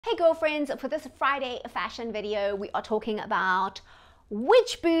Hey girlfriends, for this Friday fashion video, we are talking about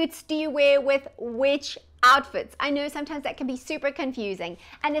which boots do you wear with which outfits. I know sometimes that can be super confusing,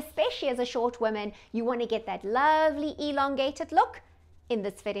 and especially as a short woman, you want to get that lovely elongated look. In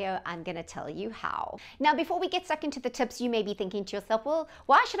this video, I'm going to tell you how. Now, before we get stuck into the tips, you may be thinking to yourself, well,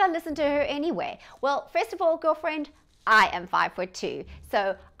 why should I listen to her anyway? Well, first of all, girlfriend, I am 5'2",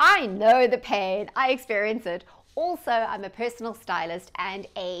 so I know the pain, I experience it. Also, I'm a personal stylist and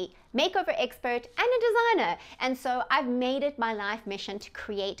a makeover expert and a designer. And so I've made it my life mission to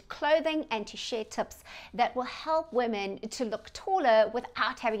create clothing and to share tips that will help women to look taller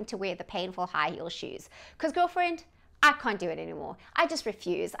without having to wear the painful high heel shoes. Because girlfriend, I can't do it anymore. I just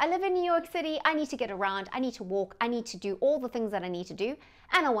refuse. I live in New York City. I need to get around. I need to walk. I need to do all the things that I need to do.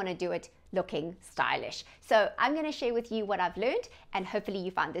 And I want to do it looking stylish. So I'm going to share with you what I've learned, and hopefully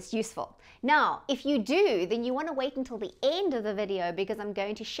you find this useful. Now, if you do, then you want to wait until the end of the video, because I'm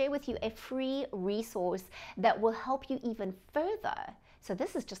going to share with you a free resource that will help you even further. So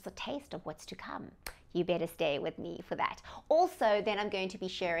this is just a taste of what's to come. You better stay with me for that. Also, then I'm going to be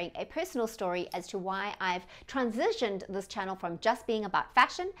sharing a personal story as to why I've transitioned this channel from just being about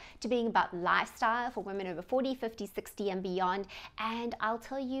fashion to being about lifestyle for women over 40, 50, 60 and beyond. And I'll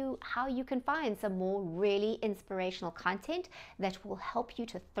tell you how you can find some more really inspirational content that will help you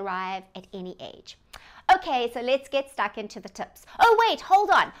to thrive at any age. Okay, so let's get stuck into the tips. Oh wait,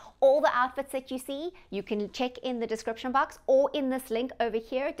 hold on. All the outfits that you see, you can check in the description box or in this link over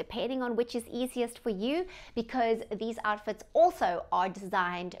here, depending on which is easiest for you, because these outfits also are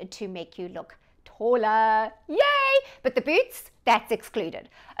designed to make you look taller. Yay! But the boots, that's excluded.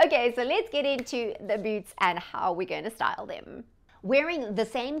 Okay, so let's get into the boots and how we're going to style them. Wearing the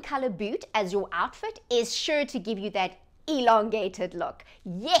same color boot as your outfit is sure to give you that elongated look.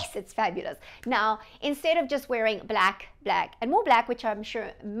 Yes, it's fabulous. Now, instead of just wearing black, and more black, which I'm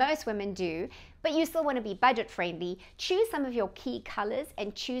sure most women do, but you still want to be budget friendly, choose some of your key colors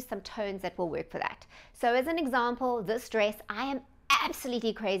and choose some tones that will work for that. So as an example, this dress, I am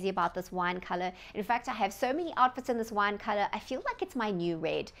absolutely crazy about this wine color. In fact, I have so many outfits in this wine color. I feel like it's my new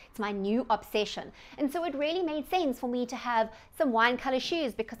red. It's my new obsession. And so it really made sense for me to have some wine color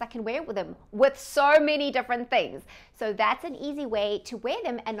shoes, because I can wear them with so many different things. So that's an easy way to wear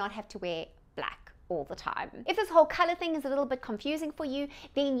them and not have to wear black all the time. If this whole color thing is a little bit confusing for you,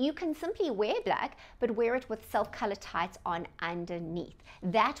 then you can simply wear black, but wear it with self-color tights on underneath.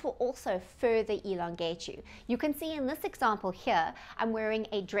 That will also further elongate you. You can see in this example here, I'm wearing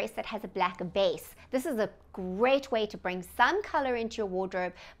a dress that has a black base. This is a great way to bring some color into your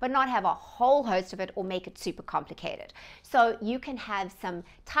wardrobe, but not have a whole host of it or make it super complicated. So you can have some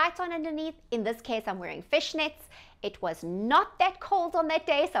tights on underneath. In this case, I'm wearing fishnets. It was not that cold on that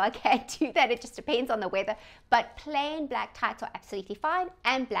day, so I can't do that. It just depends on the weather. But plain black tights are absolutely fine,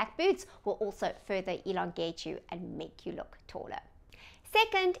 and black boots will also further elongate you and make you look taller.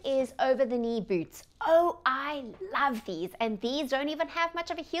 Second is over the knee boots. Oh, I love these, and these don't even have much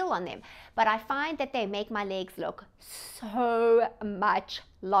of a heel on them, but I find that they make my legs look so much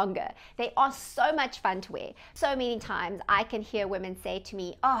longer. They are so much fun to wear. So many times I can hear women say to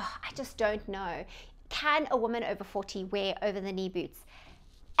me, oh, I just don't know. Can a woman over 40 wear over the knee boots?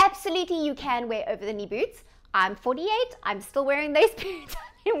 Absolutely, you can wear over the knee boots. I'm 48, I'm still wearing these boots.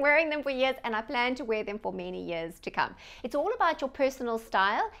 I've been wearing them for years, and I plan to wear them for many years to come. It's all about your personal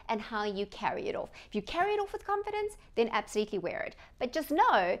style and how you carry it off. If you carry it off with confidence, then absolutely wear it. But just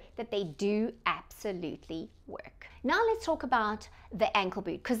know that they do absolutely work. Now let's talk about the ankle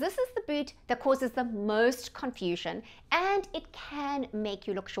boot, because this is the boot that causes the most confusion, and it can make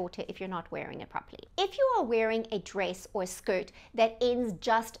you look shorter if you're not wearing it properly. If you are wearing a dress or a skirt that ends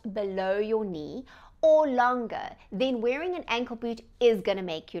just below your knee, or longer, then wearing an ankle boot is going to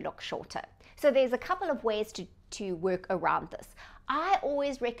make you look shorter. So there's a couple of ways to work around this. I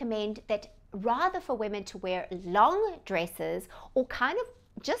always recommend that rather for women to wear long dresses, or kind of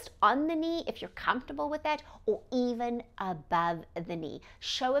just on the knee if you're comfortable with that, or even above the knee.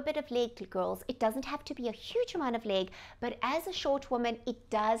 Show a bit of leg, girls. It doesn't have to be a huge amount of leg, but as a short woman, it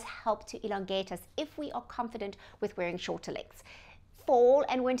does help to elongate us if we are confident with wearing shorter legs. Fall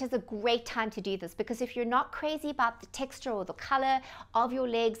and winter is a great time to do this, because if you're not crazy about the texture or the color of your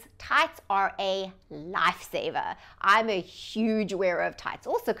legs, tights are a lifesaver. I'm a huge wearer of tights,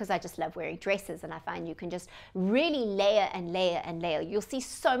 also because I just love wearing dresses, and I find you can just really layer and layer and layer. You'll see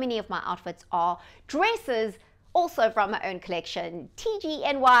so many of my outfits are dresses, also from my own collection,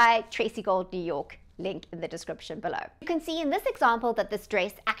 TGNY, Tracy Gold, New York. link in the description below. You can see in this example that this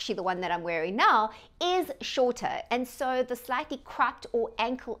dress, actually the one that I'm wearing now, is shorter, and so the slightly cropped or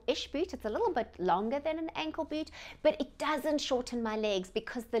ankle-ish boot, it's a little bit longer than an ankle boot, but it doesn't shorten my legs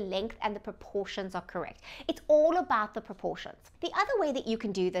because the length and the proportions are correct. It's all about the proportions. The other way that you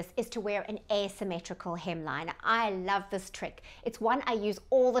can do this is to wear an asymmetrical hemline. I love this trick. It's one I use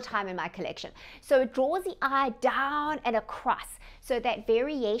all the time in my collection. So it draws the eye down and across, so that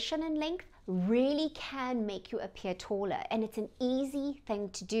variation in length really can make you appear taller. And it's an easy thing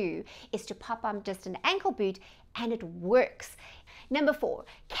to do, is to pop on just an ankle boot, and it works. Number 4,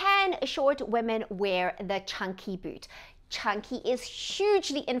 can short women wear the chunky boot? Chunky is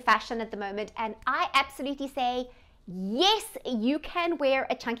hugely in fashion at the moment, and I absolutely say yes, you can wear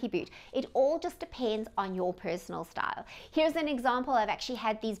a chunky boot. It all just depends on your personal style. Here's an example. I've actually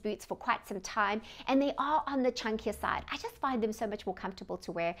had these boots for quite some time, and they are on the chunkier side. I just find them so much more comfortable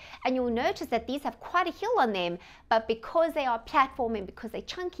to wear, and you'll notice that these have quite a heel on them, but because they are platform and because they're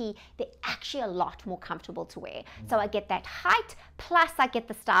chunky, they're actually a lot more comfortable to wear. So I get that height, plus I get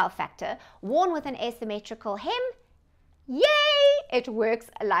the style factor. Worn with an asymmetrical hem, yay! It works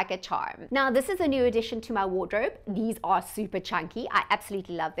like a charm. Now, this is a new addition to my wardrobe. These are super chunky. I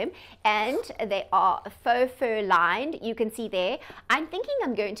absolutely love them. And they are faux fur lined. You can see there. I'm thinking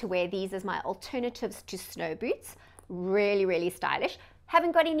I'm going to wear these as my alternatives to snow boots. Really, really stylish.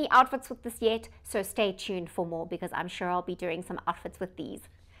 Haven't got any outfits with this yet, so stay tuned for more, because I'm sure I'll be doing some outfits with these.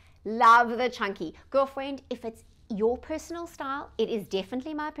 Love the chunky. Girlfriend, if it's your personal style, it is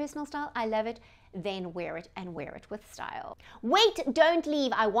definitely my personal style. I love it. Then wear it, and wear it with style. Wait, don't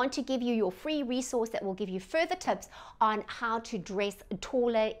leave. I want to give you your free resource that will give you further tips on how to dress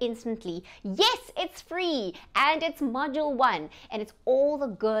taller instantly. Yes, it's free, and it's module 1, and it's all the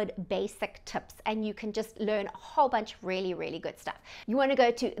good basic tips, and you can just learn a whole bunch of really, really good stuff. You want to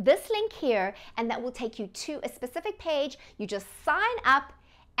go to this link here, and that will take you to a specific page. You just sign up,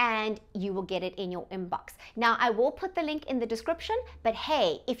 and you will get it in your inbox. Now, I will put the link in the description, but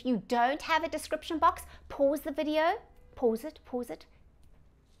hey, if you don't have a description box, pause the video, pause it,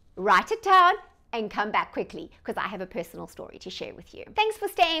 write it down, and come back quickly, because I have a personal story to share with you. Thanks for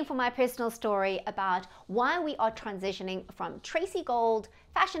staying for my personal story about why we are transitioning from Tracy Gold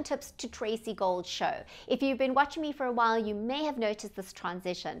Fashion Tips to Tracy Gold Show. If you've been watching me for a while, you may have noticed this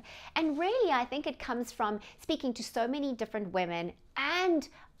transition. And really, I think it comes from speaking to so many different women and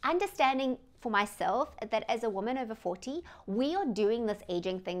understanding for myself that as a woman over 40, we are doing this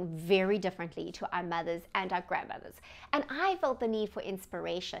aging thing very differently to our mothers and our grandmothers. And I felt the need for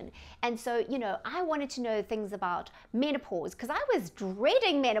inspiration. And so, you know, I wanted to know things about menopause, because I was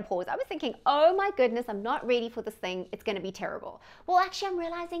dreading menopause. I was thinking, oh my goodness, I'm not ready for this thing. It's going to be terrible. Well, actually, I'm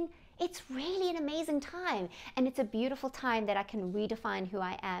realizing it's really an amazing time, and it's a beautiful time that I can redefine who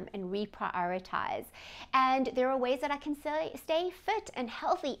I am and reprioritize. And there are ways that I can stay fit and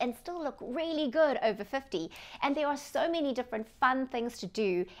healthy and still look really good over 50. And there are so many different fun things to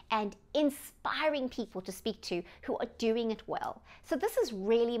do and inspiring people to speak to who are doing it well. So this is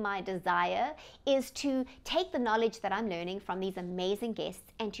really my desire, is to take the knowledge that I'm learning from these amazing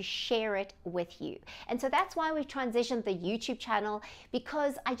guests and to share it with you. And so that's why we've transitioned the YouTube channel,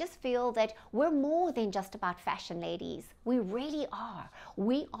 because I just feel that we're more than just about fashion, ladies. We really are.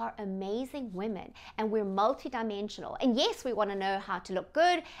 We are amazing women, and we're multidimensional. And yes, we want to know how to look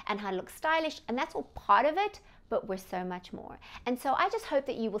good and how to look stylish, and that's all part of it, but we're so much more. And so I just hope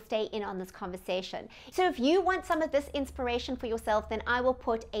that you will stay in on this conversation. So if you want some of this inspiration for yourself, then I will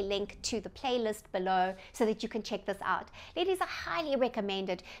put a link to the playlist below so that you can check this out. Ladies, I highly recommend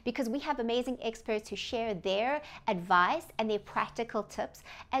it, because we have amazing experts who share their advice and their practical tips,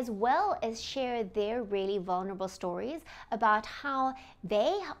 as well as share their really vulnerable stories about how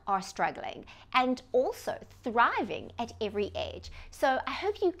they are struggling and also thriving at every age. So I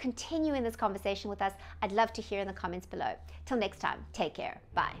hope you continue in this conversation with us. I'd love to hear in the comments below. Till next time, take care.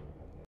 Bye.